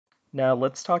Now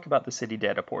let's talk about the City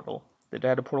Data Portal. The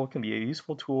Data Portal can be a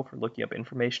useful tool for looking up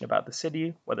information about the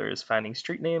city, whether it's finding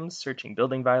street names, searching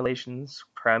building violations,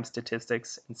 crime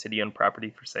statistics, and city-owned property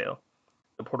for sale.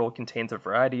 The portal contains a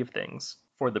variety of things.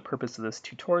 For the purpose of this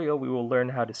tutorial, we will learn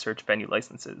how to search venue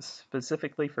licenses,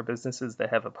 specifically for businesses that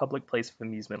have a public place of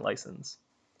amusement license.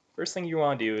 First thing you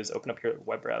want to do is open up your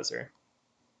web browser.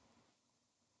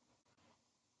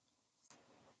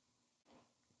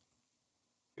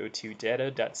 Go to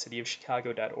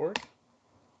data.cityofchicago.org.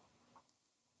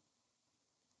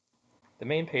 The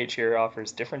main page here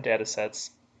offers different data sets,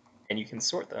 and you can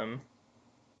sort them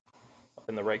up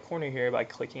in the right corner here by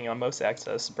clicking on Most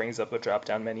Access. It brings up a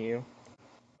drop-down menu,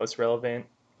 Most Relevant,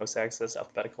 Most Access,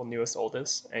 Alphabetical, Newest,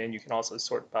 Oldest, and you can also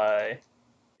sort by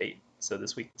date, so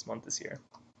this week, this month, this year.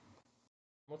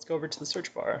 Let's go over to the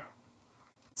search bar.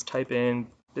 Let's type in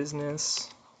business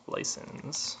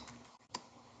license.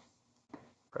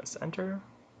 Press enter.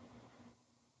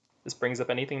 This brings up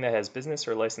anything that has business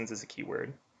or license as a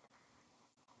keyword.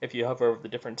 If you hover over the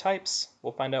different types,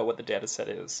 we'll find out what the data set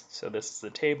is. So this is the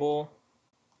table,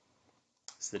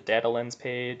 this is the data lens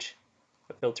page,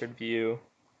 a filtered view,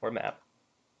 or map.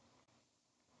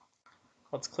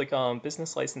 Let's click on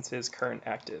business licenses current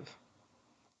active.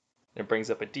 It brings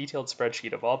up a detailed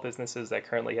spreadsheet of all businesses that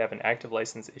currently have an active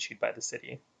license issued by the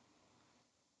city.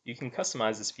 You can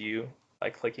customize this view by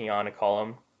clicking on a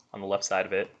column on the left side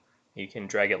of it. You can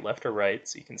drag it left or right,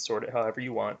 so you can sort it however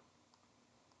you want.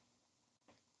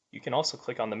 You can also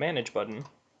click on the Manage button,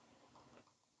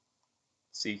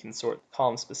 so you can sort the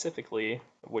columns specifically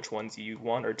which ones you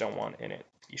want or don't want in it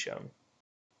to be shown.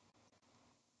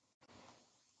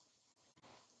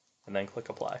 And then click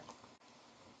Apply.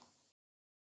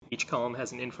 Each column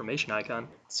has an information icon,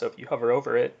 so if you hover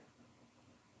over it,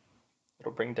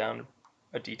 it'll bring down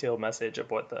a detailed message of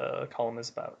what the column is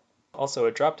about. Also,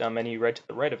 a drop-down menu right to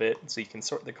the right of it, so you can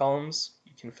sort the columns,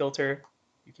 you can filter,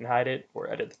 you can hide it, or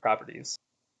edit the properties.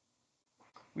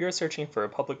 We are searching for a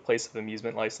public place of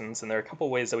amusement license, and there are a couple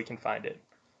ways that we can find it.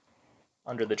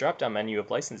 Under the drop-down menu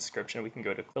of license description, we can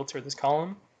go to filter this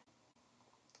column,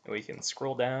 and we can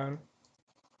scroll down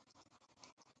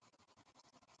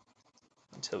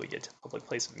until we get to the public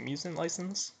place of amusement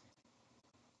license.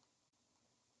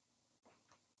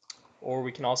 Or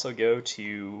we can also go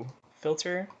to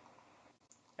filter,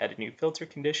 add a new filter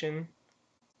condition,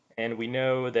 and we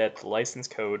know that the license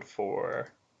code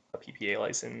for a PPA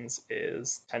license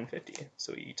is 1050.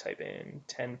 So we type in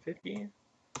 1050,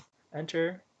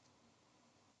 enter.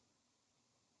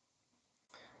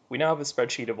 We now have a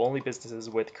spreadsheet of only businesses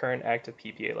with current active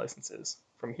PPA licenses.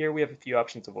 From here, we have a few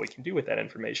options of what we can do with that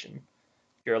information.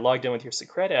 If you're logged in with your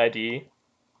Socrata ID,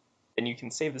 then you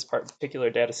can save this particular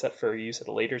data set for use at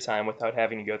a later time without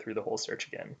having to go through the whole search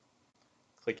again.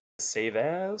 Click Save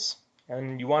As,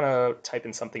 and you want to type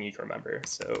in something you can remember.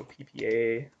 So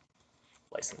PPA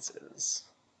licenses.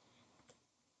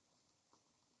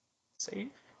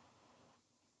 Save.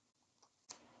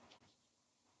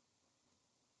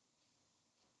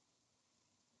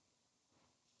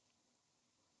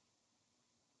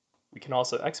 We can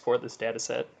also export this data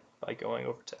set by going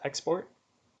over to Export.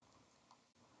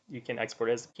 You can export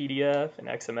it as a PDF and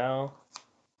XML,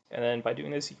 and then by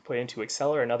doing this, you can put it into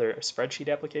Excel or another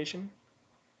spreadsheet application.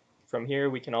 From here,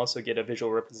 we can also get a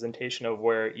visual representation of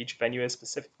where each venue is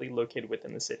specifically located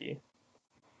within the city.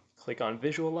 Click on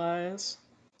Visualize,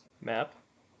 Map.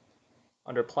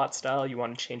 Under Plot Style, you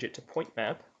want to change it to Point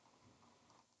Map,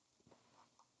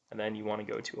 and then you want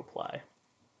to go to Apply.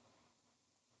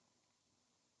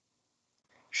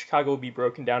 Chicago will be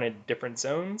broken down into different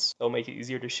zones. They'll make it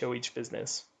easier to show each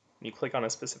business. When you click on a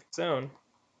specific zone,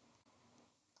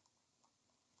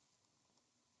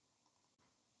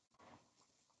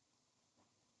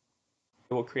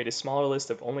 it will create a smaller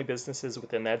list of only businesses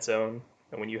within that zone,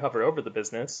 and when you hover over the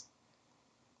business,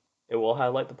 it will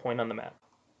highlight the point on the map.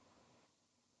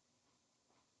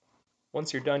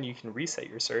 Once you're done, you can reset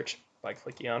your search by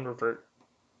clicking on Revert.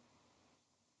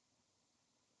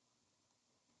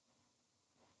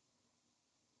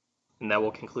 And that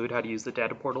will conclude how to use the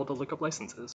data portal to look up licenses.